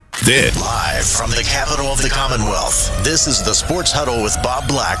This live from the capital of the Commonwealth. This is the Sports Huddle with Bob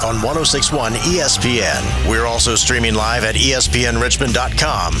Black on 106.1 ESPN. We're also streaming live at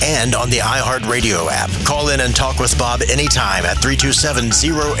ESPNRichmond.com and on the iHeartRadio app. Call in and talk with Bob anytime at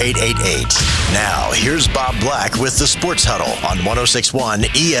 327-0888. Now, here's Bob Black with the Sports Huddle on 106.1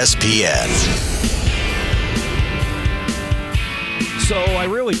 ESPN. So I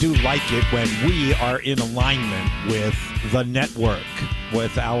really do like it when we are in alignment with the network,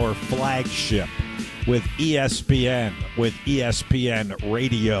 with our flagship, with ESPN, with ESPN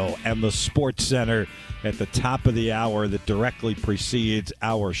Radio and the Sports Center at the top of the hour that directly precedes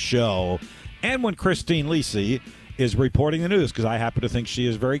our show. And when Christine Lisi is reporting the news, because I happen to think she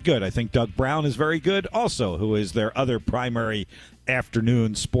is very good. I think Doug Brown is very good also, who is their other primary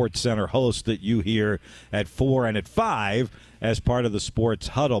afternoon Sports Center host that you hear at 4 and at 5 as part of the Sports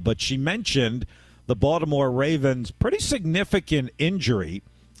Huddle. But she mentioned the Baltimore Ravens' pretty significant injury.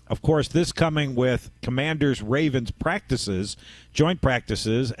 Of course, this coming with Commanders-Ravens practices, joint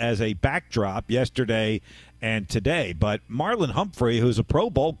practices, as a backdrop yesterday and today. But Marlon Humphrey, who's a Pro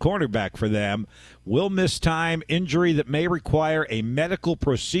Bowl cornerback for them, will miss time, injury that may require a medical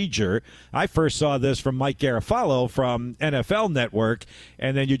procedure. I first saw this from Mike Garafolo from NFL Network,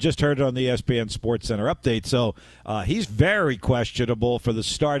 and then you just heard it on the ESPN Sports Center update. So he's very questionable for the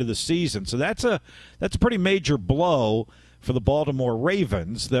start of the season. So that's a pretty major blow for the Baltimore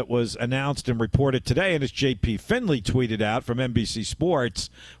Ravens that was announced and reported today. And as J.P. Finley tweeted out from NBC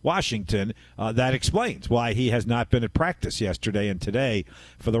Sports Washington, that explains why he has not been at practice yesterday and today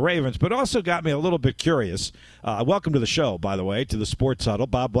for the Ravens. But also got me a little bit curious. Welcome to the show, by the way, to the Sports Huddle.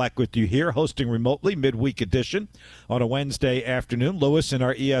 Bob Black with you here, hosting remotely, midweek edition on a Wednesday afternoon. Lewis in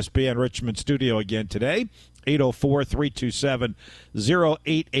our ESPN Richmond studio again today.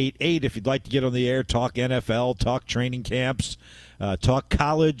 804-327-0888 if you'd like to get on the air, talk NFL, talk training camps, talk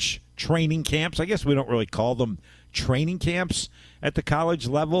college training camps. I guess we don't really call them training camps at the college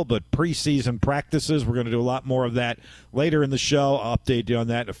level, but preseason practices. We're going to do a lot more of that later in the show. I'll update you on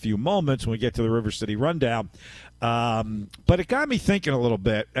that in a few moments when we get to the River City Rundown. But it got me thinking a little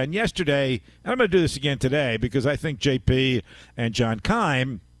bit. And yesterday, and I'm going to do this again today because I think JP and John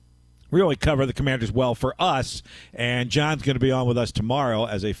Keim really cover the Commanders well for us, and John's going to be on with us tomorrow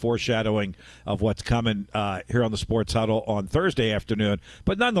as a foreshadowing of what's coming here on the Sports Huddle on Thursday afternoon.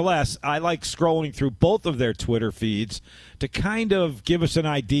 But nonetheless, I like scrolling through both of their Twitter feeds to kind of give us an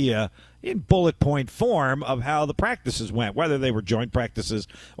idea in bullet point form of how the practices went, whether they were joint practices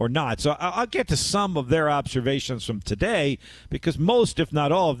or not. So I'll get to some of their observations from today because most, if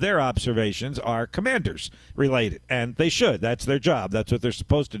not all, of their observations are Commanders related, and they should. That's their job. That's what they're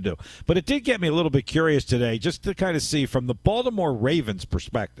supposed to do. But it did get me a little bit curious today just to kind of see from the Baltimore Ravens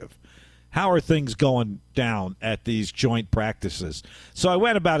perspective, how are things going down at these joint practices? So I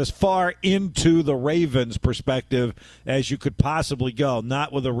went about as far into the Ravens' perspective as you could possibly go,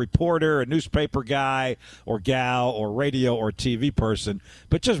 not with a reporter, a newspaper guy or gal or radio or TV person,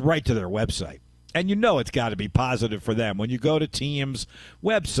 but just right to their website. And you know it's got to be positive for them. When you go to teams'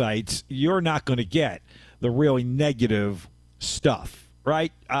 websites, you're not going to get the really negative stuff.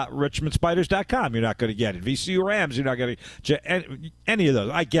 Right? RichmondSpiders.com, you're not going to get it. VCU Rams, you're not going to get any of those.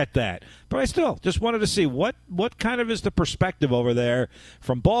 I get that. But I still just wanted to see what kind of is the perspective over there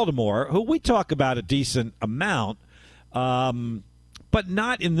from Baltimore, who we talk about a decent amount, but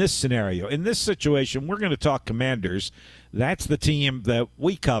not in this scenario. In this situation, we're going to talk Commanders. That's the team that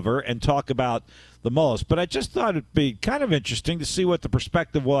we cover and talk about the most. But I just thought it'd be kind of interesting to see what the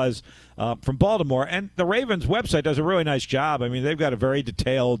perspective was from Baltimore. And the Ravens website does a really nice job. I mean, they've got a very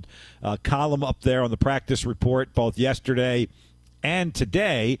detailed column up there on the practice report, both yesterday and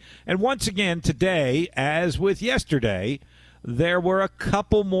today. And once again, today, as with yesterday, there were a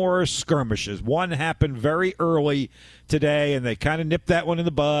couple more skirmishes. One happened very early today, and they kind of nipped that one in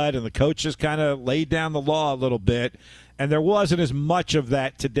the bud, and the coaches kind of laid down the law a little bit. And there wasn't as much of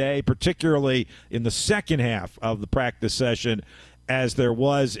that today, particularly in the second half of the practice session, as there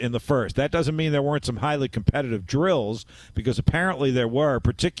was in the first. That doesn't mean there weren't some highly competitive drills, because apparently there were,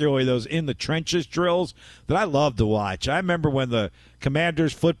 particularly those in the trenches drills that I love to watch. I remember when the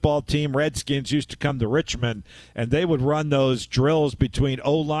Commanders football team, Redskins, used to come to Richmond, and they would run those drills between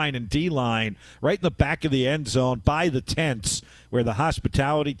O-line and D-line right in the back of the end zone by the tents, where the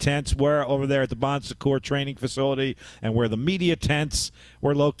hospitality tents were over there at the Bon Secours training facility and where the media tents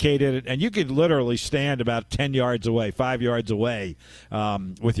were located. And you could literally stand about 10 yards away, 5 yards away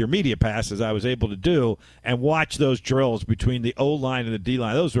with your media pass, as I was able to do, and watch those drills between the O-line and the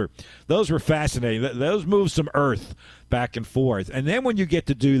D-line. Those were fascinating. Those moved some earth back and forth. And then when you get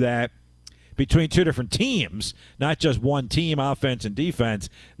to do that between two different teams, not just one team, offense and defense,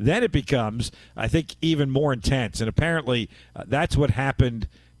 then it becomes, I think, even more intense. And apparently that's what happened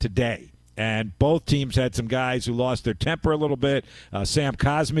today. And both teams had some guys who lost their temper a little bit. Sam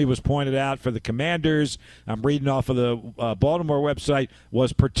Cosmi was pointed out for the Commanders. I'm reading off of the Baltimore website,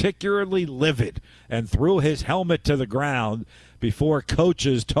 was particularly livid and threw his helmet to the ground before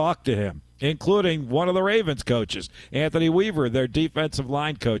coaches talked to him, including one of the Ravens coaches, Anthony Weaver, their defensive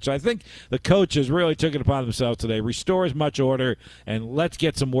line coach. I think the coaches really took it upon themselves today. Restore as much order, and let's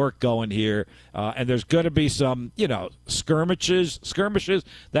get some work going here. And there's going to be some, skirmishes.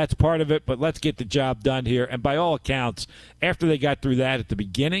 That's part of it, but let's get the job done here. And by all accounts, after they got through that at the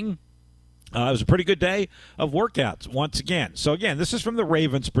beginning, it was a pretty good day of workouts once again. So, again, this is from the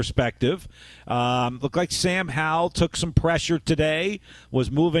Ravens' perspective. Looked like Sam Howell took some pressure today,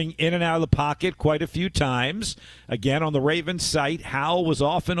 was moving in and out of the pocket quite a few times. Again, on the Ravens site, Howell was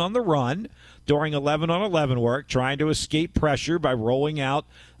often on the run during 11-on-11 work, trying to escape pressure by rolling out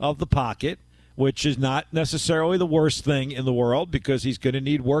of the pocket, which is not necessarily the worst thing in the world because he's going to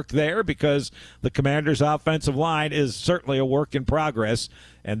need work there because the Commanders' offensive line is certainly a work in progress,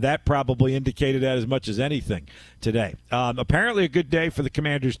 and that probably indicated that as much as anything today. Apparently a good day for the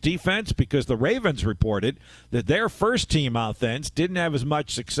Commanders' defense because the Ravens reported that their first-team offense didn't have as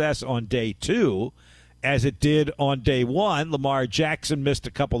much success on day 2 as it did on day 1. Lamar Jackson missed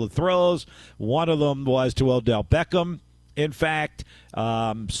a couple of throws. One of them was to Odell Beckham, in fact.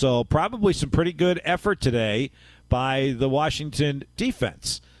 So probably some pretty good effort today by the Washington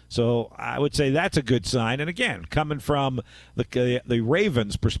defense. So I would say that's a good sign. And again, coming from the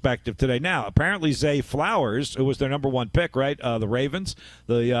Ravens' perspective today. Now, apparently Zay Flowers, who was their number 1 pick, right? The Ravens,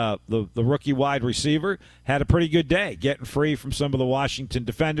 the rookie wide receiver, had a pretty good day getting free from some of the Washington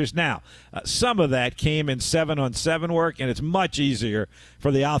defenders. Now, some of that came in 7-on-7 work, and it's much easier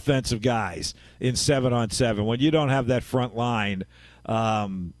for the offensive guys in 7-on-7 when you don't have that front line.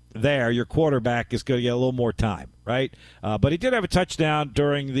 There, your quarterback is going to get a little more time, right? But he did have a touchdown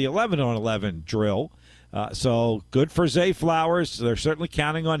during the 11-on-11 drill. So good for Zay Flowers. They're certainly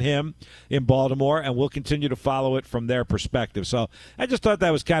counting on him in Baltimore, and we'll continue to follow it from their perspective. So I just thought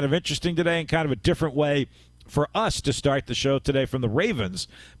that was kind of interesting today and kind of a different way for us to start the show today from the Ravens'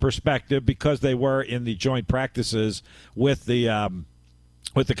 perspective because they were in the joint practices with the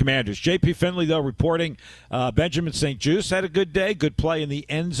Commanders. J.P. Finley, though, reporting Benjamin St. Juste had a good day, good play in the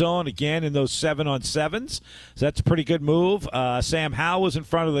end zone, again, in those 7-on-7s. So that's a pretty good move. Sam Howell was in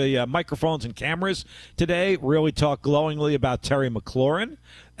front of the microphones and cameras today, really talked glowingly about Terry McLaurin,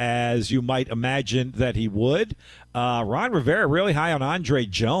 as you might imagine that he would. Ron Rivera really high on Andre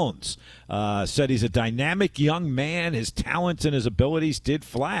Jones. Said he's a dynamic young man. His talents and his abilities did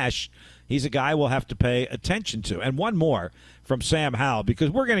flash. He's a guy we'll have to pay attention to. And one more from Sam Howell, because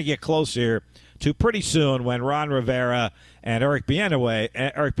we're going to get close here to pretty soon when Ron Rivera and Eric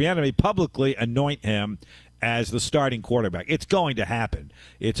Bieniemy publicly anoint him as the starting quarterback. It's going to happen.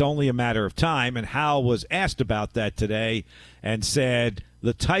 It's only a matter of time. And Howell was asked about that today and said,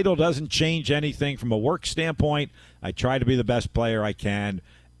 the title doesn't change anything from a work standpoint. I try to be the best player I can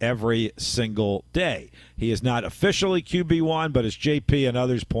every single day. He is not officially QB1, but as JP and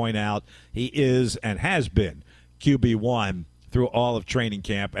others point out, he is and has been QB1 through all of training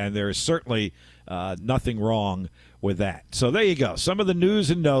camp, and there is certainly nothing wrong with that. So there you go. Some of the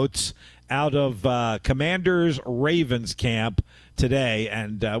news and notes out of Commanders-Ravens camp today,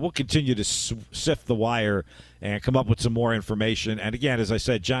 and we'll continue to sift the wire and come up with some more information. And again, as I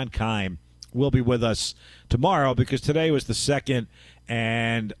said, John Keim will be with us tomorrow because today was the second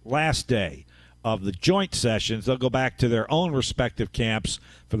and last day of the joint sessions. They'll go back to their own respective camps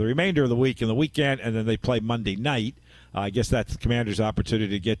for the remainder of the week and the weekend, and then they play Monday night. I guess that's the Commanders' opportunity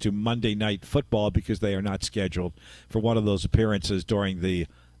to get to Monday Night Football because they are not scheduled for one of those appearances during the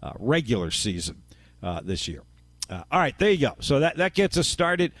regular season this year. All right, there you go. So that gets us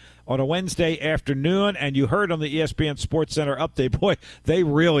started on a Wednesday afternoon, and you heard on the ESPN Sports Center update, boy, they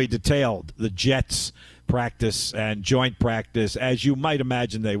really detailed the Jets' practice and joint practice, as you might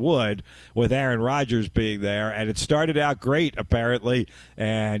imagine they would, with Aaron Rodgers being there. And it started out great, apparently,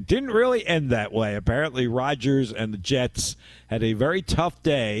 and didn't really end that way. Apparently, Rodgers and the Jets had a very tough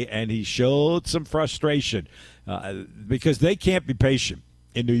day, and he showed some frustration because they can't be patient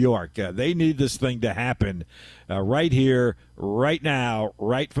in New York. They need this thing to happen right here, right now,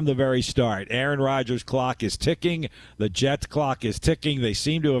 right from the very start. Aaron Rodgers' clock is ticking. The Jets' clock is ticking. They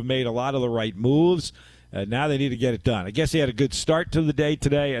seem to have made a lot of the right moves. Now they need to get it done. I guess he had a good start to the day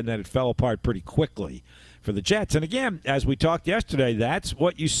today, and then it fell apart pretty quickly for the Jets. And again, as we talked yesterday, that's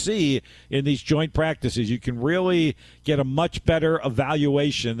what you see in these joint practices. You can really get a much better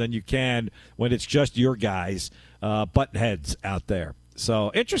evaluation than you can when it's just your guys button heads out there.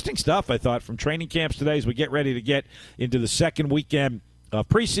 So interesting stuff, I thought, from training camps today as we get ready to get into the second weekend of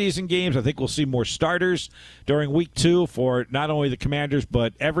preseason games. I think we'll see more starters during week 2 for not only the Commanders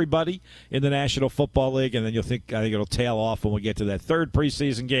but everybody in the National Football League. And then I think it'll tail off when we get to that third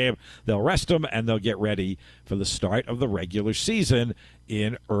preseason game. They'll rest them and they'll get ready for the start of the regular season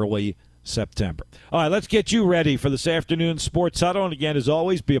in early September. All right, let's get you ready for this afternoon's Sports Huddle. And again, as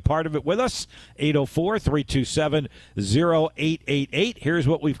always, be a part of it with us. 804-327-0888. Here's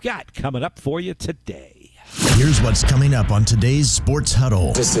what we've got coming up for you today. Here's what's coming up on today's Sports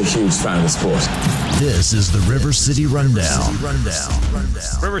Huddle. Just a huge fan of the sport. This is the River City Rundown.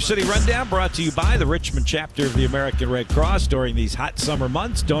 River City Rundown brought to you by the Richmond chapter of the American Red Cross. During these hot summer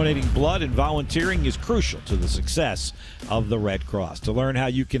months, donating blood and volunteering is crucial to the success of the Red Cross. To learn how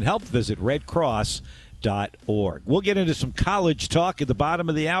you can help, visit redcross.org. We'll get into some college talk at the bottom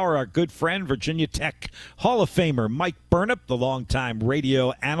of the hour. Our good friend, Virginia Tech Hall of Famer Mike Burnop, the longtime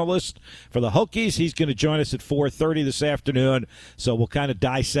radio analyst for the Hokies. He's going to join us at 4:30 this afternoon. So we'll kind of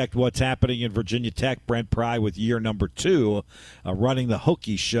dissect what's happening in Virginia Tech. Brent Pry with year number 2 running the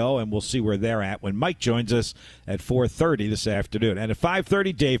Hokies show, and we'll see where they're at when Mike joins us at 4:30 this afternoon. And at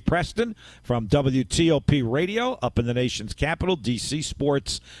 5:30, Dave Preston from WTOP Radio up in the nation's capital, DC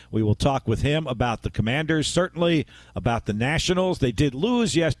Sports. We will talk with him about the Commanders, certainly about the Nationals. They did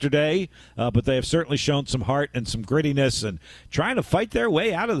lose yesterday, but they have certainly shown some heart and some grittiness and trying to fight their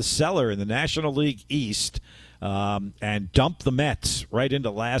way out of the cellar in the National League East and dump the Mets right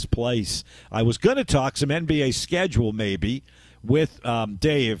into last place. I was going to talk some NBA schedule maybe with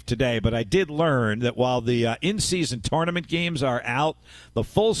Dave today, but I did learn that while the in-season tournament games are out, the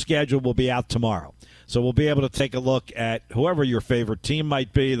full schedule will be out tomorrow. So we'll be able to take a look at whoever your favorite team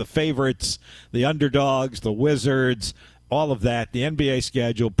might be, the favorites, the underdogs, the Wizards, all of that, the NBA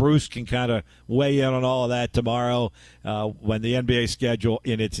schedule. Bruce can kind of weigh in on all of that tomorrow when the NBA schedule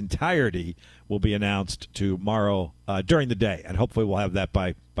in its entirety will be announced tomorrow during the day, and hopefully we'll have that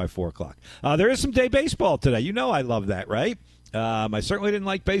by 4 o'clock. There is some day baseball today. You know I love that, right? I certainly didn't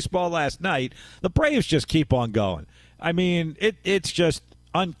like baseball last night. The Braves just keep on going. I mean, it's just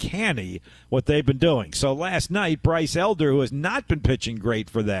uncanny what they've been doing. So last night, Bryce Elder, who has not been pitching great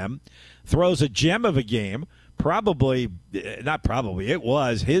for them, throws a gem of a game. It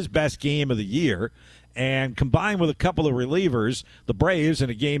was his best game of the year. And combined with a couple of relievers, the Braves, in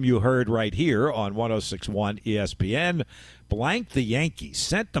a game you heard right here on 106.1 ESPN, blanked the Yankees,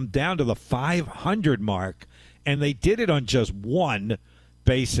 sent them down to the 500 mark, and they did it on just one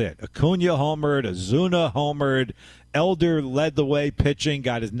base hit. Acuna homered, Ozuna homered. Elder led the way pitching,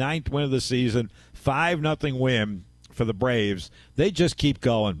 got his 9th win of the season, 5-0 win for the Braves. They just keep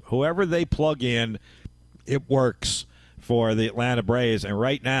going. Whoever they plug in, it works for the Atlanta Braves. And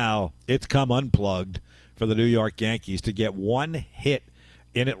right now, it's come unplugged for the New York Yankees to get one hit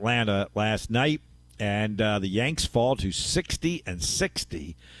in Atlanta last night. And the Yanks fall to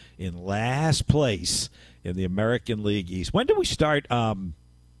 60-60 in last place in the American League East. When do we start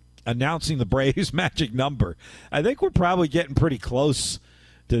announcing the Braves' magic number? I think we're probably getting pretty close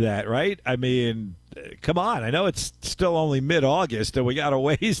to that, right? I mean, come on. I know it's still only mid-August and we got a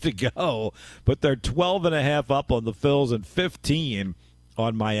ways to go, but they're 12.5 up on the Phils and 15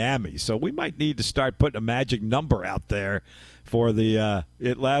 on Miami. So we might need to start putting a magic number out there for the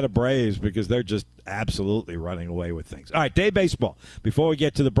Atlanta Braves because they're just absolutely running away with things. All right, day baseball. Before we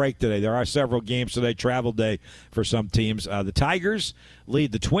get to the break today, there are several games today, travel day for some teams. The Tigers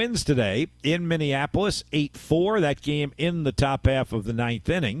lead the Twins today in Minneapolis, 8-4. That game in the top half of the 9th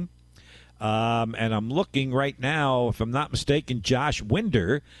inning. And I'm looking right now, if I'm not mistaken, Josh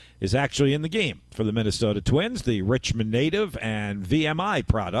Winder is actually in the game for the Minnesota Twins. The Richmond native and VMI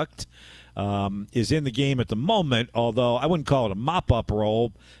product is in the game at the moment, although I wouldn't call it a mop-up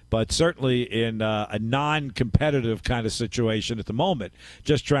role, but certainly in a non-competitive kind of situation at the moment,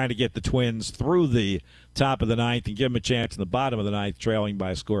 just trying to get the Twins through the top of the 9th and give them a chance in the bottom of the 9th, trailing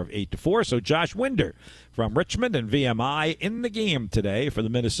by a score of 8-4. So Josh Winder from Richmond and VMI in the game today for the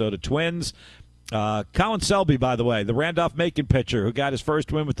Minnesota Twins. Colin Selby, by the way, the Randolph-Macon pitcher who got his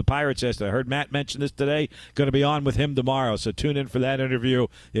first win with the Pirates yesterday. I heard Matt mention this today. Going to be on with him tomorrow, so tune in for that interview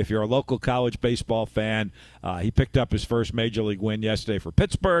if you're a local college baseball fan. He picked up his first Major League win yesterday for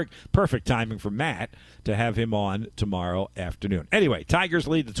Pittsburgh. Perfect timing for Matt to have him on tomorrow afternoon. Anyway, Tigers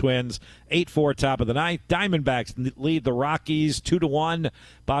lead the Twins, 8-4, top of the 9th. Diamondbacks lead the Rockies 2-1,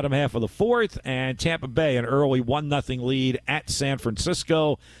 bottom half of the 4th. And Tampa Bay, an early 1-0 lead at San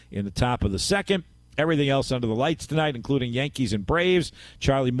Francisco in the top of the 2nd. Everything else under the lights tonight, including Yankees and Braves.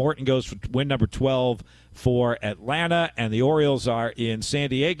 Charlie Morton goes for win number 12 for Atlanta, and the Orioles are in San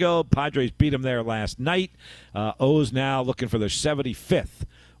Diego. Padres beat them there last night. O's now looking for their 75th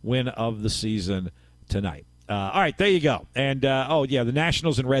win of the season tonight. All right, there you go. And, the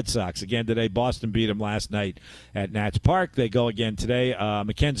Nationals and Red Sox again today. Boston beat them last night at Nats Park. They go again today.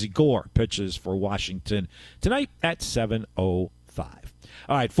 Mackenzie Gore pitches for Washington tonight at 7:05.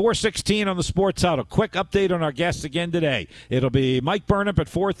 All right, 4:16 on the Sports Huddle. Quick update on our guests again today. It'll be Mike Burnop at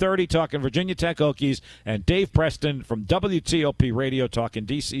 4:30 talking Virginia Tech Hokies, and Dave Preston from WTOP Radio talking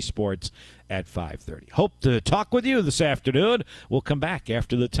DC Sports at 5:30. Hope to talk with you this afternoon. We'll come back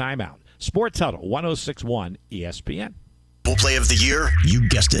after the timeout. Sports Huddle, 106.1 ESPN. Full play of the year, you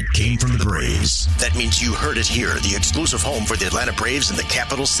guessed it, came from the Braves. That means you heard it here, the exclusive home for the Atlanta Braves in the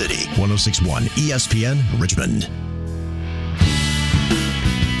capital city. 106.1 ESPN Richmond.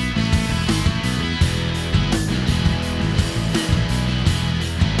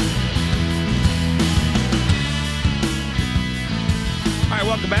 All right,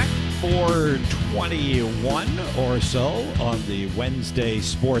 welcome back. 4:21 or so on the Wednesday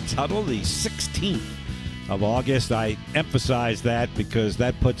Sports Huddle, the 16th of August. I emphasize that because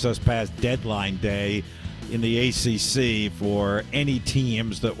that puts us past deadline day in the ACC for any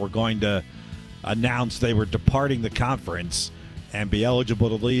teams that were going to announce they were departing the conference and be eligible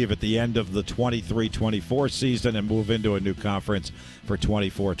to leave at the end of the 23-24 season and move into a new conference for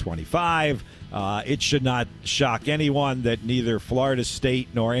 24-25. It should not shock anyone that neither Florida State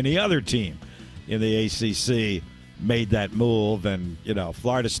nor any other team in the ACC made that move. And,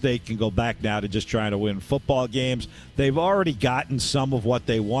 Florida State can go back now to just trying to win football games. They've already gotten some of what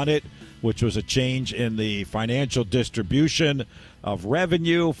they wanted, which was a change in the financial distribution of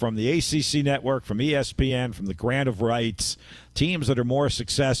revenue from the ACC network, from ESPN, from the grant of rights. Teams that are more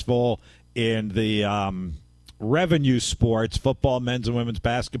successful in the revenue sports, football, men's and women's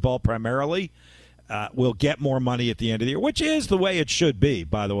basketball primarily, will get more money at the end of the year, which is the way it should be,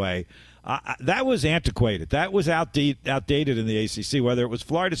 by the way. That was antiquated. That was outdated in the ACC, whether it was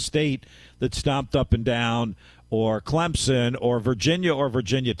Florida State that stomped up and down or Clemson or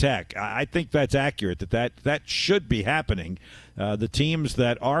Virginia Tech. I think that's accurate, that should be happening. The teams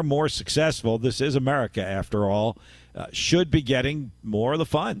that are more successful, this is America after all, should be getting more of the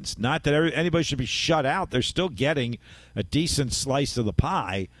funds. Not that anybody should be shut out. They're still getting a decent slice of the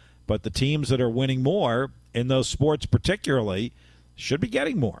pie, but the teams that are winning more in those sports particularly should be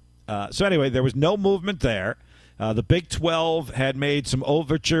getting more. So anyway, there was no movement there. The Big 12 had made some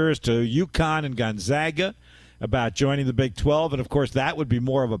overtures to UConn and Gonzaga about joining the Big 12, and of course that would be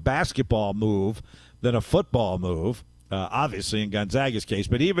more of a basketball move than a football move, obviously in Gonzaga's case,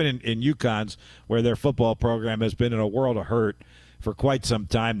 but even in UConn's, where their football program has been in a world of hurt for quite some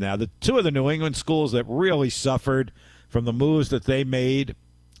time now. The two of the New England schools that really suffered from the moves that they made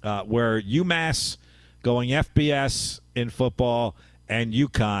were UMass going FBS in football and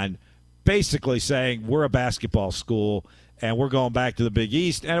UConn basically saying we're a basketball school and we're going back to the Big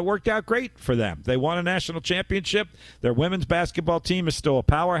East, and it worked out great for them. They won a national championship. Their women's basketball team is still a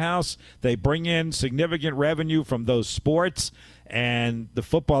powerhouse. They bring in significant revenue from those sports, and the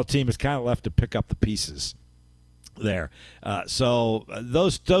football team is kind of left to pick up the pieces there. So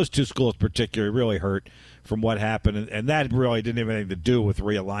those two schools particularly really hurt from what happened, and that really didn't have anything to do with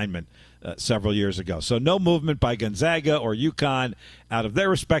realignment several years ago. So no movement by Gonzaga or UConn out of their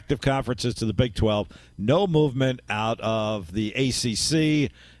respective conferences to the Big 12. No movement out of the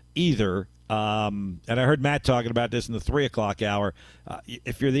ACC either. And I heard Matt talking about this in the 3 o'clock hour.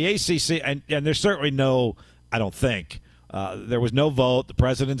 If you're the ACC, and there's certainly no, I don't think, there was no vote. The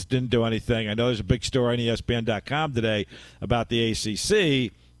presidents didn't do anything. I know there's a big story on ESPN.com today about the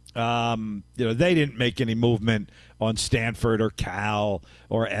ACC. They didn't make any movement on Stanford or Cal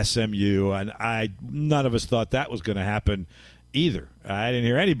or SMU, and none of us thought that was going to happen either. I didn't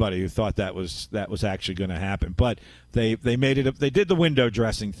hear anybody who thought that was actually going to happen. But they made it. They did the window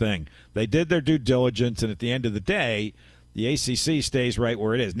dressing thing. They did their due diligence, and at the end of the day, the ACC stays right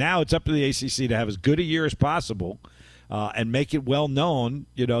where it is. Now it's up to the ACC to have as good a year as possible. And make it well known,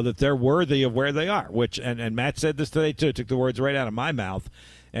 that they're worthy of where they are. And Matt said this today too. Took the words right out of my mouth,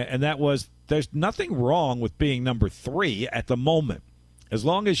 and that was there's nothing wrong with being number 3 at the moment, as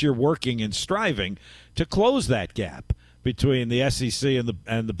long as you're working and striving to close that gap between the SEC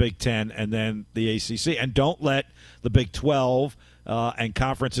and the Big Ten, and then the ACC, and don't let the Big 12 and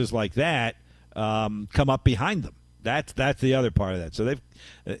conferences like that come up behind them. That's the other part of that. So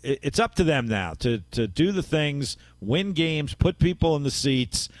it's up to them now to do the things, win games, put people in the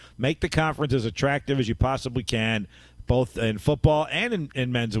seats, make the conference as attractive as you possibly can both in football and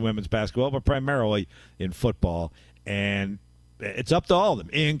in men's and women's basketball, but primarily in football. And it's up to all of them,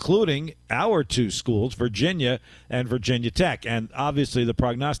 including our two schools, Virginia and Virginia Tech. And obviously the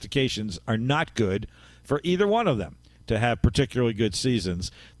prognostications are not good for either one of them to have particularly good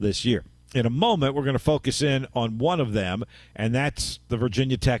seasons this year. In a moment, we're going to focus in on one of them, and that's the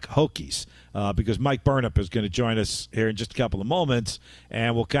Virginia Tech Hokies, because Mike Burnop is going to join us here in just a couple of moments,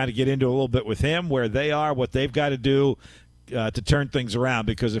 and we'll kind of get into a little bit with him, where they are, what they've got to do to turn things around.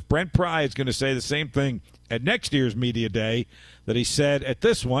 Because if Brent Pry is going to say the same thing at next year's media day that he said at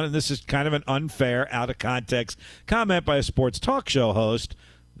this one, and this is kind of an unfair, out-of-context comment by a sports talk show host,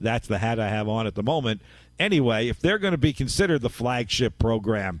 that's the hat I have on at the moment. Anyway, if they're going to be considered the flagship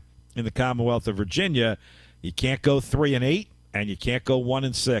program in the Commonwealth of Virginia, you can't go 3-8 and you can't go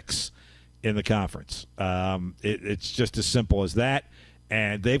 1-6 in the conference. It's just as simple as that.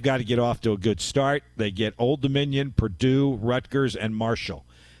 And they've got to get off to a good start. They get Old Dominion, Purdue, Rutgers, and Marshall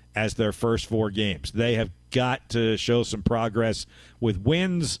as their first 4 games. They have got to show some progress with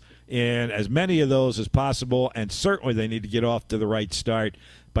wins in as many of those as possible, and certainly they need to get off to the right start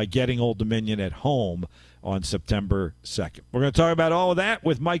by getting Old Dominion at home on September 2nd. We're going to talk about all of that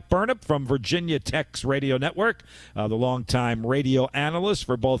with Mike Burnop from Virginia Tech's radio network, the longtime radio analyst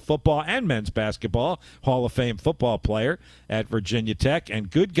for both football and men's basketball, Hall of Fame football player at Virginia Tech,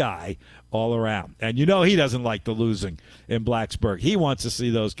 and good guy all around. And you know he doesn't like the losing in Blacksburg. He wants to see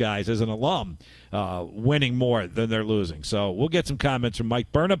those guys as an alum winning more than they're losing. So we'll get some comments from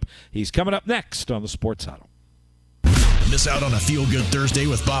Mike Burnop. He's coming up next on the Sports Huddle. Miss out on a feel-good Thursday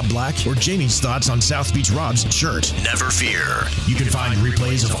with Bob Black or Jamie's thoughts on South Beach Rob's shirt? Never fear. You can find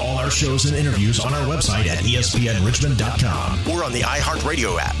replays of all our shows and interviews on our website at espnrichmond.com or on the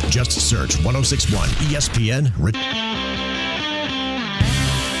iHeartRadio app. Just search 1061 ESPN Richmond.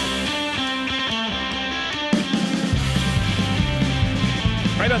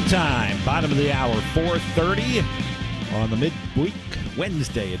 Right on time, bottom of the hour, 4:30 on the midweek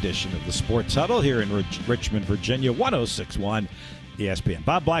Wednesday edition of the Sports Huddle here in Richmond, Virginia, 1061 ESPN.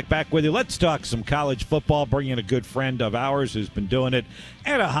 Bob Black back with you. Let's talk some college football, bring in a good friend of ours who's been doing it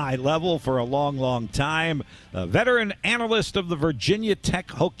at a high level for a long, long time. A veteran analyst of the Virginia Tech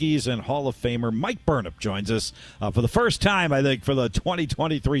Hokies and Hall of Famer Mike Burnop joins us for the first time, I think, for the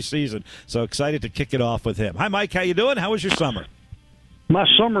 2023 season. So excited to kick it off with him. Hi, Mike. How you doing? How was your summer? My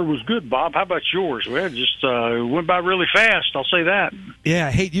summer was good, Bob. How about yours? Well, it just went by really fast, I'll say that. Yeah,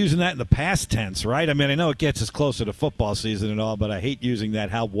 I hate using that in the past tense, right? I mean, I know it gets us closer to football season and all, but I hate using that.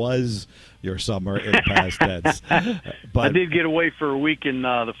 How was your summer in the past tense? But I did get away for a week in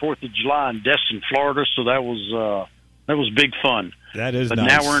the 4th of July in Destin, Florida, so that was big fun. That is but nice.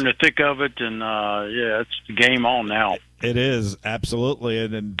 Now we're in the thick of it, and, yeah, it's the game on now. It is, absolutely.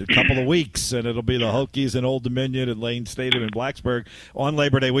 And in a couple of weeks, and it'll be the Hokies in Old Dominion and Lane Stadium in Blacksburg on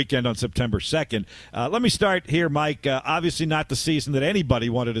Labor Day weekend on September 2nd. Let me start here, Mike. Obviously not the season that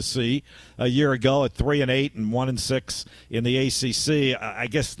anybody wanted to see a year ago at 3-8 and 1-6 in the ACC. I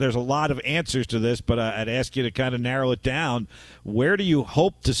guess there's a lot of answers to this, but I'd ask you to kind of narrow it down. Where do you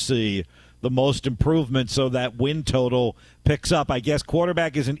hope to see the most improvement so that win total picks up? I guess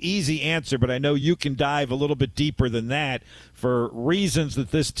quarterback is an easy answer, but I know you can dive a little bit deeper than that for reasons that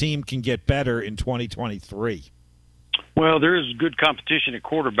this team can get better in 2023. Well, there is good competition at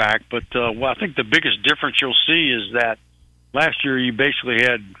quarterback, but I think the biggest difference you'll see is that last year you basically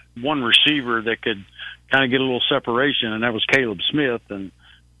had one receiver that could kind of get a little separation, and that was Caleb Smith. And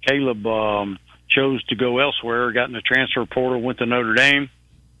Caleb chose to go elsewhere, got in the transfer portal, went to Notre Dame.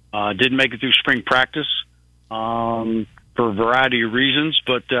 Didn't make it through spring practice for a variety of reasons,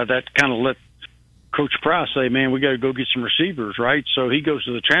 but that kind of let Coach Price say, man, we got to go get some receivers, right? So he goes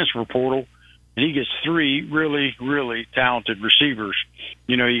to the transfer portal, and he gets 3 really, really talented receivers.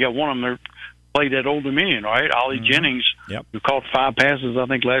 You know, you got one of them that played at Old Dominion, right? Ollie Jennings, who caught 5 passes, I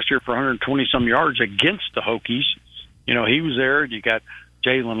think, last year for 120-some yards against the Hokies. You know, he was there. You got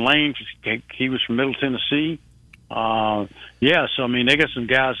Jalen Lane. He was from Middle Tennessee. So, I mean, they got some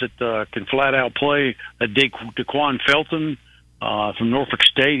guys that can flat-out play. DeQuan Felton from Norfolk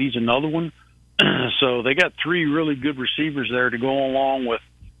State, he's another one. So they got 3 really good receivers there to go along with,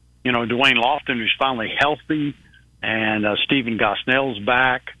 you know, Dwayne Lofton, who's finally healthy, and Stephen Gosnell's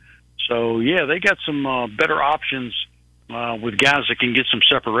back. So, yeah, they got some better options with guys that can get some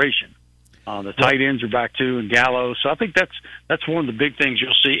separation. The tight ends are back too, and Gallo. So I think that's one of the big things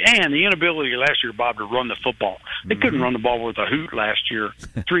you'll see. And the inability last year, Bob, to run the football. They couldn't run the ball with a hoot last year.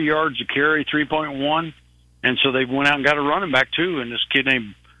 3 yards a carry, 3.1. And so they went out and got a running back too. And this kid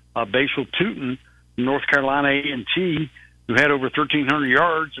named Basil Tootin from North Carolina A&T, who had over 1,300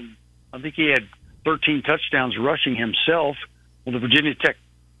 yards. And I think he had 13 touchdowns rushing himself. Well, the Virginia Tech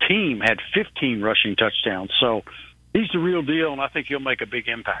team had 15 rushing touchdowns. So he's the real deal, and I think he'll make a big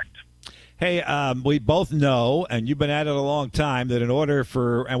impact. Hey, we both know, and you've been at it a long time, that in order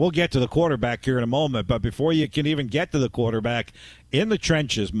for, and we'll get to the quarterback here in a moment, but before you can even get to the quarterback, in the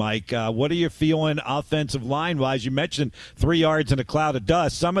trenches, Mike, what are you feeling offensive line-wise? You mentioned 3 yards in a cloud of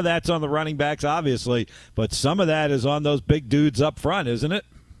dust. Some of that's on the running backs, obviously, but some of that is on those big dudes up front, isn't it?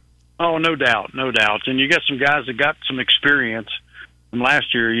 Oh, no doubt, no doubt. And you got some guys that got some experience from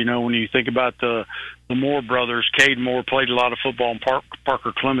last year. You know, when you think about the Moore brothers, Caden Moore played a lot of football, and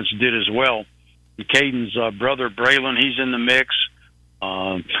Parker Clements did as well. And Caden's brother, Braylon, he's in the mix.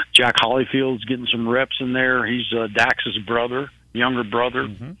 Jack Hollyfield's getting some reps in there. He's Dax's brother, younger brother.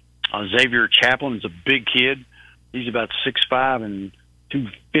 Xavier Chaplin is a big kid. He's about 6'5" and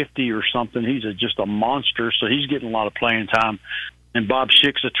 250 or something. He's just a monster, so he's getting a lot of playing time. And Bob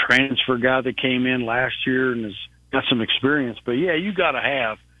Schick's a transfer guy that came in last year and has got some experience. But, yeah, you got to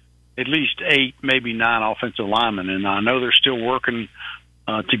have at least 8, maybe 9 offensive linemen. And I know they're still working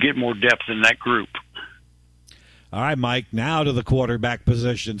to get more depth in that group. All right, Mike, now to the quarterback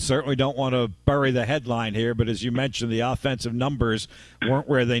position. Certainly don't want to bury the headline here, but as you mentioned, the offensive numbers weren't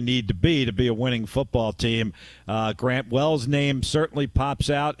where they need to be a winning football team. Grant Wells' name certainly pops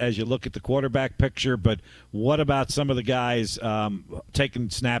out as you look at the quarterback picture, but what about some of the guys taking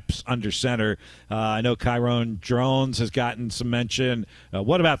snaps under center? I know Kyron Drones has gotten some mention.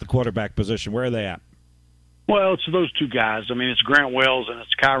 What about the quarterback position? Where are they at? Well, it's those two guys. I mean, it's Grant Wells and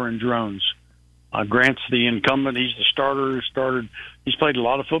it's Kyron Drones. Grant's the incumbent. He's the starter. He's played a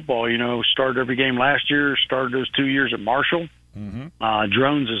lot of football. You know, started every game last year. Started those 2 years at Marshall.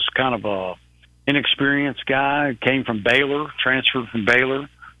 Drones is kind of a inexperienced guy. Came from Baylor, transferred from Baylor.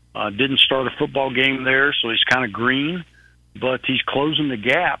 Didn't start a football game there, so he's kind of green. But he's closing the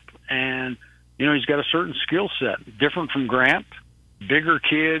gap, and you know he's got a certain skill set, different from Grant. Bigger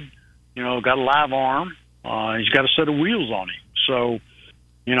kid, you know, got a live arm. He's got a set of wheels on him. So.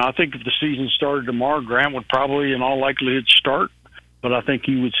 You know, I think if the season started tomorrow, Grant would probably, in all likelihood, start. But I think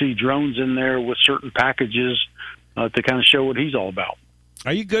you would see Drones in there with certain packages to kind of show what he's all about.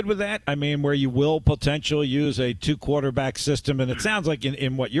 Are you good with that? I mean, where you will potentially use a 2-quarterback system, and it sounds like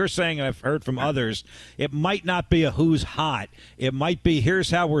in what you're saying, and I've heard from others, it might not be a who's hot. It might be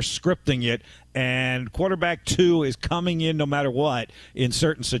here's how we're scripting it, and quarterback 2 is coming in no matter what in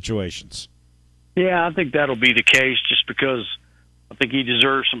certain situations. Yeah, I think that'll be the case just because – I think he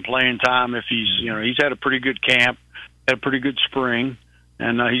deserves some playing time if he's had a pretty good camp, had a pretty good spring,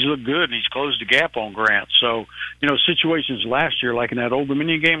 and he's looked good, and he's closed the gap on Grant. So, you know, situations last year, like in that Old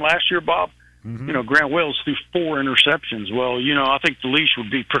Dominion game last year, Bob, you know, Grant Wells threw 4 interceptions. Well, you know, I think the leash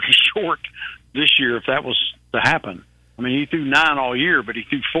would be pretty short this year if that was to happen. I mean, he threw 9 all year, but he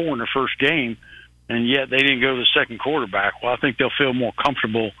threw 4 in the first game, and yet they didn't go to the second quarterback. Well, I think they'll feel more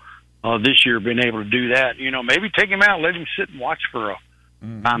comfortable this year being able to do that. You know, maybe take him out, let him sit and watch for a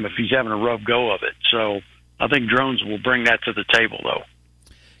time if he's having a rough go of it. So I think Drones will bring that to the table, though.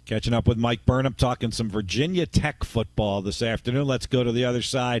 Catching up with Mike Burnop, talking some Virginia Tech football this afternoon. Let's go to the other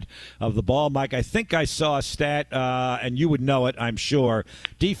side of the ball. Mike, I think I saw a stat, and you would know it, I'm sure.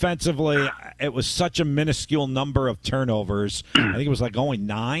 Defensively, it was such a minuscule number of turnovers. I think it was like only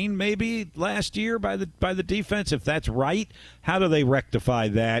 9 maybe last year by the defense. If that's right, how do they rectify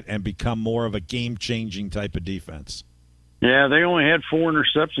that and become more of a game-changing type of defense? Yeah, they only had 4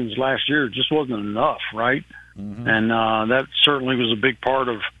 interceptions last year. It just wasn't enough, right? And that certainly was a big part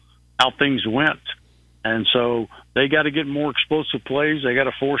of how things went. And so they got to get more explosive plays. They got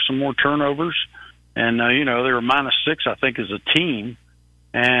to force some more turnovers. And, you know, they were -6, I think, as a team.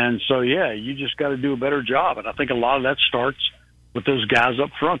 And so, yeah, you just got to do a better job. And I think a lot of that starts with those guys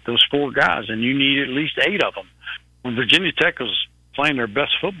up front, those 4 guys. And you need at least 8 of them. When Virginia Tech was playing their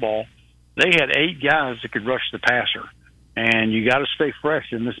best football, they had 8 guys that could rush the passer. And you got to stay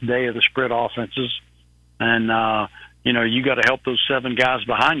fresh in this day of the spread offenses. And, you know, you got to help those 7 guys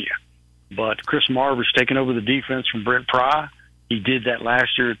behind you. But Chris Marver's taking over the defense from Brent Pry. He did that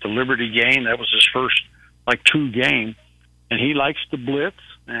last year at the Liberty game. That was his first, true game. And he likes to blitz,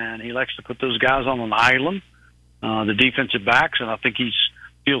 and he likes to put those guys on an island, the defensive backs, and I think he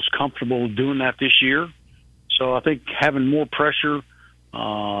feels comfortable doing that this year. So I think having more pressure,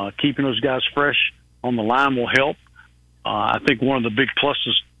 keeping those guys fresh on the line will help. I think one of the big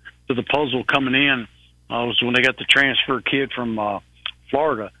pluses to the puzzle coming in was when they got the transfer kid from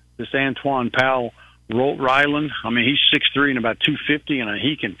Florida, this Antoine Powell Ryland. I mean, he's 6'3" and about 250, and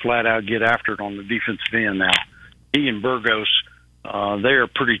he can flat out get after it on the defensive end now. He and Burgos, they are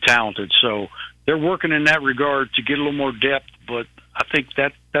pretty talented. So they're working in that regard to get a little more depth, but I think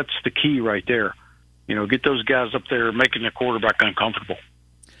that's the key right there. get those guys up there making the quarterback uncomfortable.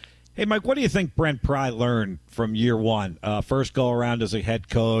 Hey, Mike, what do you think Brent Pry learned from year one, first go around as a head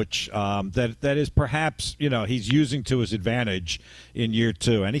coach, that is perhaps, he's using to his advantage in year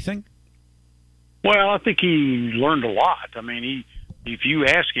two? Anything? Well, I think he learned a lot. I mean, if you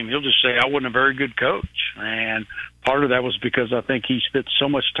ask him, he'll just say, I wasn't a very good coach. And part of that was because I think he spent so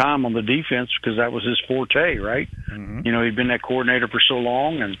much time on the defense because that was his forte, right? Mm-hmm. He'd been that coordinator for so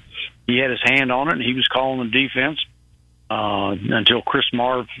long, and he had his hand on it, and he was calling the defense until Chris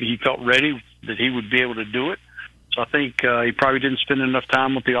Marv, he felt ready that he would be able to do it. So I think he probably didn't spend enough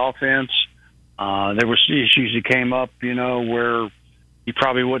time with the offense. There were issues that came up, where he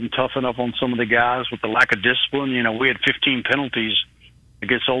probably wasn't tough enough on some of the guys with the lack of discipline. We had 15 penalties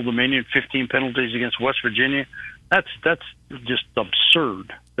against Old Dominion, 15 penalties against West Virginia. That's just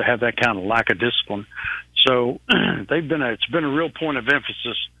absurd to have that kind of lack of discipline. So it's been a real point of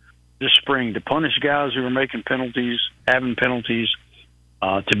emphasis this spring to punish guys who are making penalties, having penalties,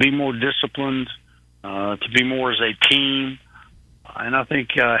 to be more disciplined, to be more as a team. And I think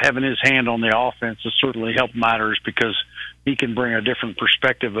having his hand on the offense has certainly helped matters because he can bring a different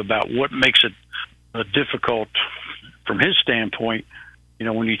perspective about what makes it difficult from his standpoint,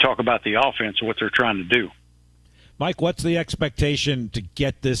 when you talk about the offense and what they're trying to do. Mike, what's the expectation to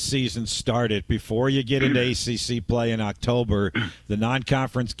get this season started before you get into ACC play in October? The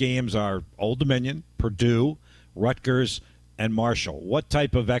non-conference games are Old Dominion, Purdue, Rutgers, and Marshall. What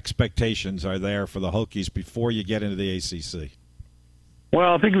type of expectations are there for the Hokies before you get into the ACC?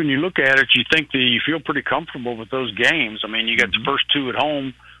 Well, I think when you look at it, you think that you feel pretty comfortable with those games. I mean, you got the first two at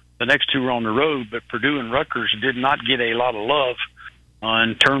home, the next two are on the road, but Purdue and Rutgers did not get a lot of love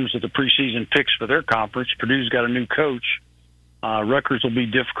in terms of the preseason picks for their conference. Purdue's got a new coach. Rutgers will be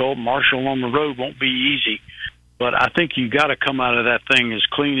difficult. Marshall on the road won't be easy. But I think you got to come out of that thing as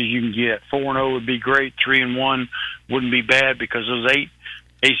clean as you can get. 4-0 would be great. 3-1 wouldn't be bad because those 8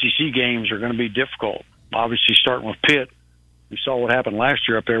 ACC games are going to be difficult. Obviously, starting with Pitt. We saw what happened last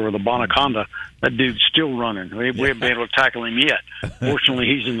year up there with the Bonaconda. That dude's still running. We haven't been able to tackle him yet. Fortunately,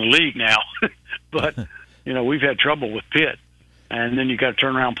 he's in the league now. But, we've had trouble with Pitt. And then you got to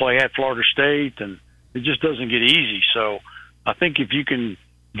turn around and play at Florida State, and it just doesn't get easy. So I think if you can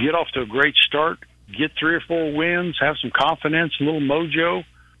get off to a great start, get 3 or 4 wins, have some confidence, a little mojo,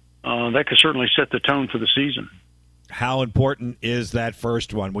 that could certainly set the tone for the season. How important is that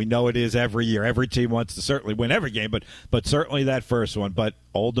first one? We know it is every year. Every team wants to certainly win every game, but certainly that first one. But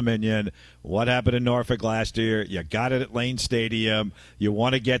Old Dominion, what happened in Norfolk last year? You got it at Lane Stadium. You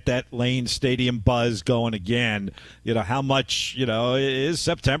want to get that Lane Stadium buzz going again. How much, is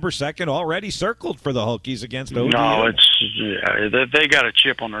September 2nd already circled for the Hokies against ODU? No, they got a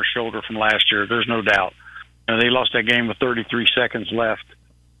chip on their shoulder from last year. There's no doubt. They lost that game with 33 seconds left.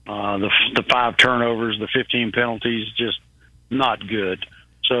 The 5 turnovers, the 15 penalties, just not good.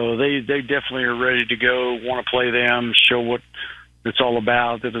 So they definitely are ready to go, want to play them, show what it's all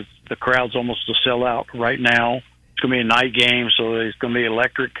about. The crowd's almost a sellout right now. It's going to be a night game, so it's going to be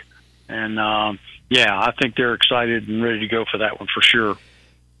electric. And, I think they're excited and ready to go for that one for sure.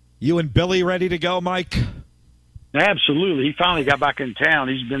 You and Billy ready to go, Mike? Absolutely. He finally got back in town.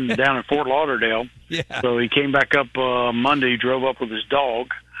 He's been down in Fort Lauderdale. Yeah. So he came back up Monday, drove up with his dog.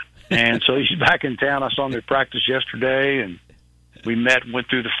 And so he's back in town. I saw him at practice yesterday, and we met and went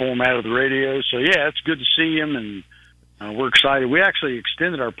through the format of the radio. So, it's good to see him, and we're excited. We actually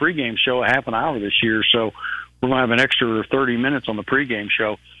extended our pregame show a half an hour this year, so we're going to have an extra 30 minutes on the pregame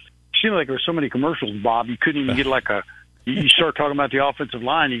show. It seemed like there were so many commercials, Bob. You couldn't even get you start talking about the offensive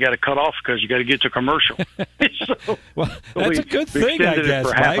line, you got to cut off because you got to get to commercial. Well, that's a good thing, I guess,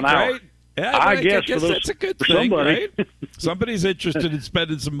 Mike, right? Yeah, I guess that's a good thing, right? Somebody's interested in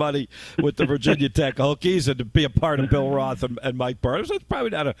spending some money with the Virginia Tech Hokies and to be a part of Bill Roth and Mike Burnop. That's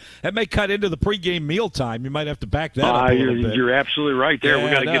probably not that may cut into the pregame meal time. You might have to back that up a little bit. You're absolutely right there.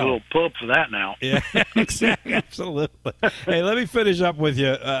 We got to get a little pub for that now. Yeah, exactly. Absolutely. Hey, let me finish up with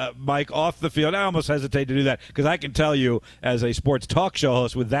you, Mike, off the field. I almost hesitate to do that because I can tell you as a sports talk show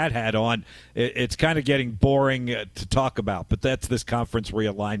host with that hat on, it's kind of getting boring to talk about, but that's this conference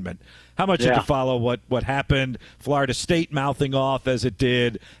realignment. How much did you follow what happened, Florida State mouthing off as it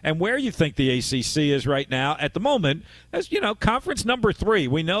did, and where you think the ACC is right now at the moment as, conference number 3.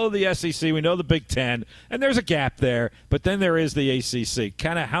 We know the SEC, we know the Big Ten, and there's a gap there, but then there is the ACC.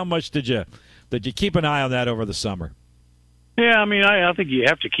 Kind of how much did you keep an eye on that over the summer? Yeah, I mean, I think you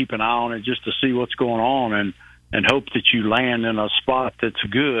have to keep an eye on it just to see what's going on and hope that you land in a spot that's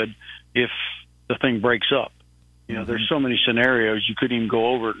good if the thing breaks up. There's so many scenarios you couldn't even go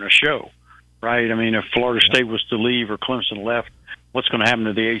over it in a show, right? I mean, if Florida State was to leave or Clemson left, what's going to happen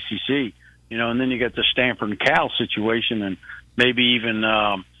to the ACC? and then you got the Stanford and Cal situation, and maybe even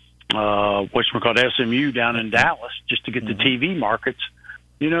whatchamacallit, SMU down in Dallas, just to get the TV markets.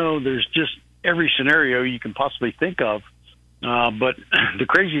 There's just every scenario you can possibly think of. But the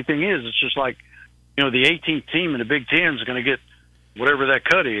crazy thing is, it's just like, the 18th team in the Big Ten is going to get whatever that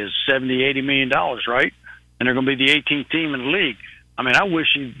cut is, $70-80 million, right? And they're going to be the 18th team in the league. I mean, I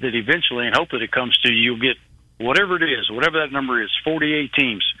wish that eventually, and hope that it comes to, you'll get whatever it is, whatever that number is, 48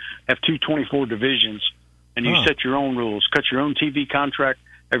 teams, have 224 divisions, and you set your own rules, cut your own TV contract,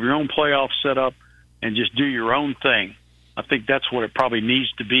 have your own playoff set up, and just do your own thing. I think that's what it probably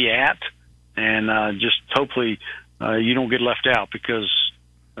needs to be at, and just hopefully you don't get left out, because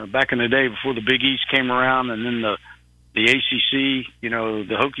back in the day before the Big East came around and then the ACC,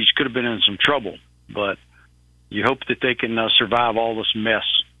 the Hokies could have been in some trouble, but you hope that they can survive all this mess.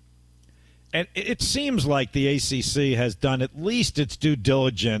 And it seems like the ACC has done at least its due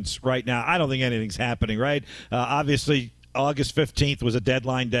diligence right now. I don't think anything's happening, right? Obviously, August 15th was a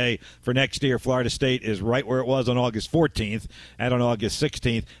deadline day for next year. Florida State is right where it was on August 14th and on August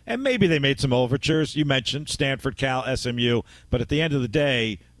 16th. And maybe they made some overtures. You mentioned Stanford, Cal, SMU. But at the end of the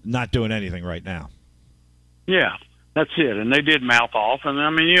day, not doing anything right now. Yeah, that's it. And they did mouth off. And, I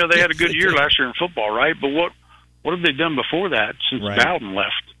mean, they had a good year last year in football, right? But what have they done before that since Bowden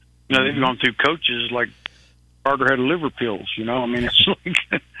left? They've gone through coaches like Carter had liver pills, I mean, it's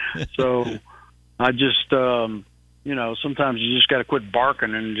like, so I just, sometimes you just got to quit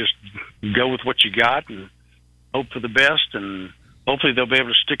barking and just go with what you got and hope for the best. And hopefully they'll be able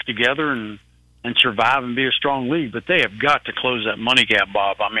to stick together and survive and be a strong league. But they have got to close that money gap,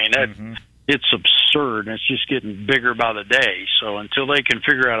 Bob. I mean, it's absurd, and it's just getting bigger by the day. So until they can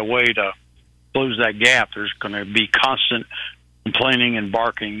figure out a way to close that gap, there's going to be constant complaining and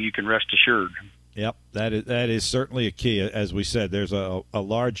barking, you can rest assured. Yep, that is certainly a key. As we said, there's a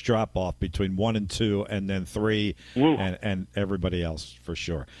large drop-off between 1 and 2 and then 3 and everybody else for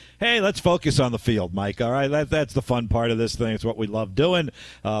sure. Hey, let's focus on the field, Mike, all right? That's the fun part of this thing. It's what we love doing.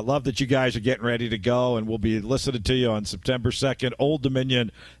 Love that you guys are getting ready to go, and we'll be listening to you on September 2nd, Old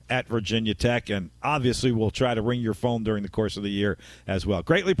Dominion at Virginia Tech, and obviously we'll try to ring your phone during the course of the year as well.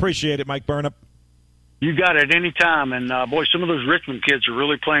 Greatly appreciate it, Mike Burnop. You got it any time. And, boy, some of those Richmond kids are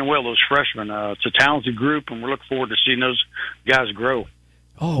really playing well, those freshmen. It's a talented group, and we're looking forward to seeing those guys grow.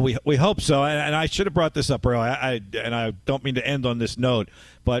 Oh, we hope so. And I should have brought this up earlier. I don't mean to end on this note,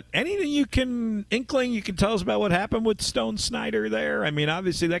 but anything you can tell us about what happened with Stone Snyder there? I mean,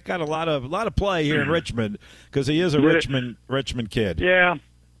 obviously that got a lot of play here in Richmond because he is a Richmond kid. Yeah.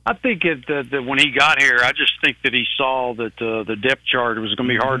 I think that when he got here, I just think that he saw that the depth chart was going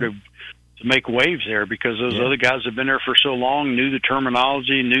to be hard to make waves there, because those other guys have been there for so long, knew the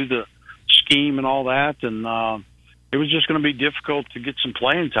terminology, knew the scheme and all that, and it was just going to be difficult to get some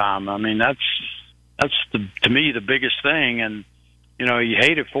playing time. I mean, that's to me the biggest thing, and you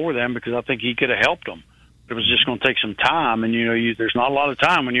hate it for them because I think he could have helped them. It was just going to take some time, and there's not a lot of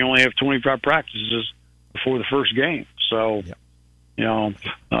time when you only have 25 practices before the first game. So,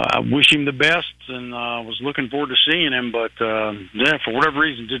 I wish him the best, and was looking forward to seeing him, but for whatever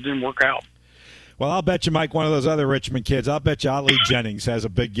reason, it didn't work out. Well, I'll bet you, Mike, one of those other Richmond kids, I'll bet you Ali Jennings has a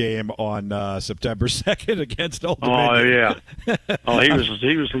big game on September 2nd against Old Dominion. Oh, yeah. He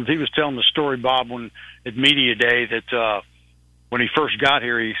was telling the story, Bob, at Media Day that when he first got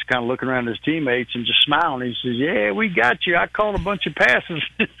here, he's kind of looking around at his teammates and just smiling. He says, "Yeah, we got you. I called a bunch of passes,"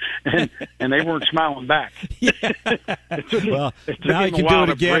 and they weren't smiling back. Well, now he can do it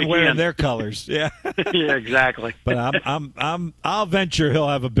again wearing their colors. Yeah, yeah, exactly. But I'll venture he'll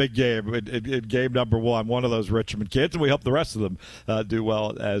have a big game in game number one of those Richmond kids, and we hope the rest of them do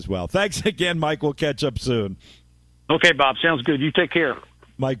well as well. Thanks again, Mike. We'll catch up soon. Okay, Bob. Sounds good. You take care.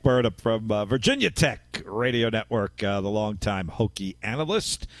 Mike Burnop from Virginia Tech Radio Network, the longtime Hokie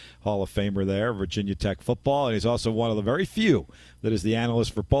analyst, Hall of Famer there, Virginia Tech football, and he's also one of the very few that is the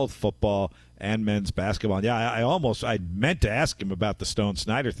analyst for both football and men's basketball. And yeah, I meant to ask him about the Stone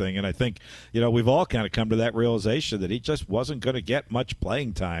Snyder thing, and I think we've all kind of come to that realization that he just wasn't going to get much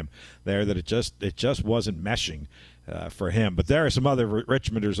playing time there, that it just wasn't meshing for him. But there are some other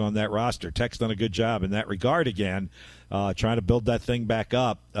Richmonders on that roster. Tech's done a good job in that regard again, trying to build that thing back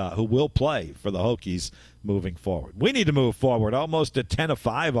up, who will play for the Hokies moving forward. We need to move forward, almost at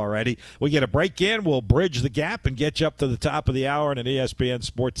 10:05 already. We get a break in. We'll bridge the gap and get you up to the top of the hour in an ESPN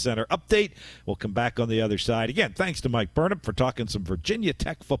Sports Center update. We'll come back on the other side. Again, thanks to Mike Burnop for talking some Virginia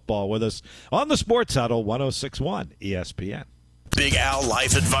Tech football with us on the Sports Huddle, 106.1 ESPN. Big Al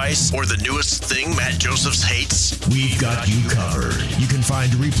life advice, or the newest thing Matt Josephs hates? We've got you covered. You can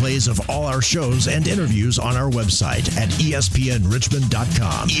find replays of all our shows and interviews on our website at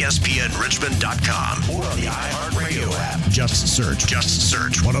espnrichmond.com. espnrichmond.com. Or on the iHeartRadio app. Just search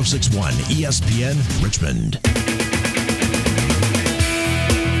 1061 ESPN Richmond.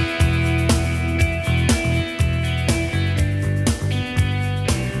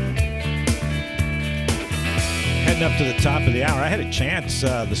 Heading up to the top of the hour, I had a chance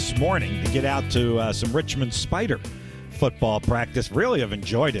this morning to get out to some Richmond Spider football practice. Really have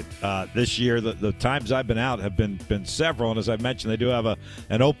enjoyed it this year. The times I've been out have been several, and as I mentioned, they do have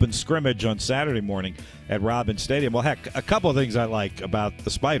an open scrimmage on Saturday morning at Robins Stadium. Well, heck, a couple of things I like about the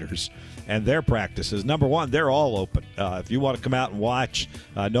Spiders and their practices. Number one, they're all open. If you want to come out and watch,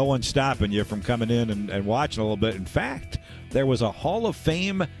 no one's stopping you from coming in and watching a little bit. In fact, there was a Hall of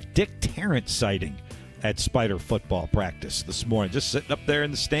Fame Dick Tarrant sighting at Spider football practice this morning. Just sitting up there in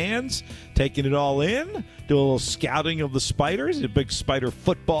the stands, taking it all in, do a little scouting of the Spiders. He's a big Spider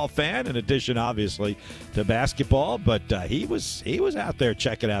football fan, in addition, obviously, to basketball. But he was out there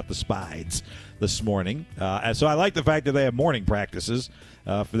checking out the Spides this morning. And so I like the fact that they have morning practices.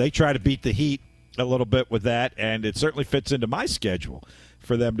 They try to beat the heat a little bit with that, and it certainly fits into my schedule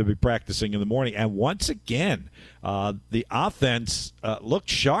for them to be practicing in the morning. And once again, the offense looked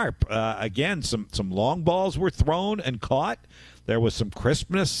sharp. Again, some long balls were thrown and caught. There was some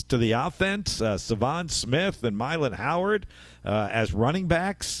crispness to the offense. Savon Smith and Mylan Howard as running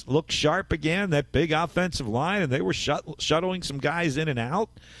backs looked sharp again. That big offensive line, and they were shuttling some guys in and out.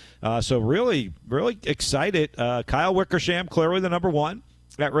 So really, really excited. Kyle Wickersham, clearly the number one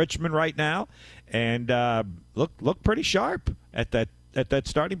at Richmond right now, and look pretty sharp at that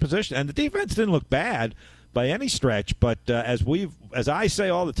starting position. And the defense didn't look bad by any stretch, but as I say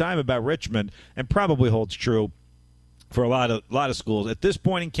all the time about Richmond, and probably holds true for a lot of schools at this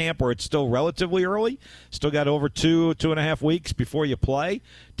point in camp, where it's still relatively early, still got over 2.5 weeks before you play.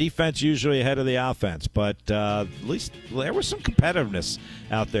 Defense usually ahead of the offense, but at least there was some competitiveness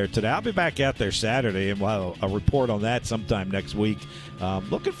out there today. I'll be back out there Saturday, and we'll have a report on that sometime next week.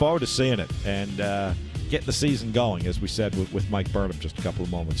 Looking forward to seeing it and getting the season going, as we said with Mike Burnop just a couple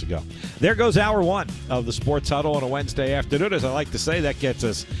of moments ago. There goes hour one of the Sports Huddle on a Wednesday afternoon. As I like to say, that gets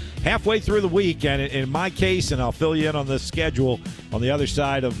us halfway through the week, and in my case, and I'll fill you in on the schedule on the other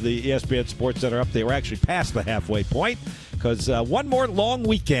side of the ESPN Sports Center update, we're actually past the halfway point, because one more long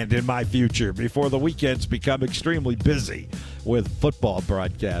weekend in my future before the weekends become extremely busy with football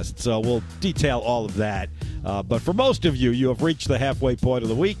broadcasts. So we'll detail all of that. But for most of you, you have reached the halfway point of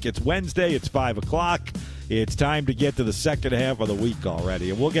the week. It's Wednesday. It's 5 o'clock. It's time to get to the second half of the week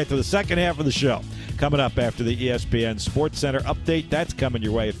already. And we'll get to the second half of the show coming up after the ESPN Sports Center update. That's coming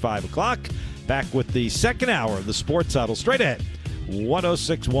your way at 5 o'clock. Back with the second hour of the Sports Huddle. Straight ahead,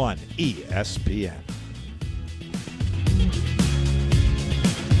 106.1 ESPN.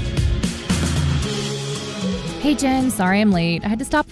 Hey, Jen, sorry I'm late. I had to stop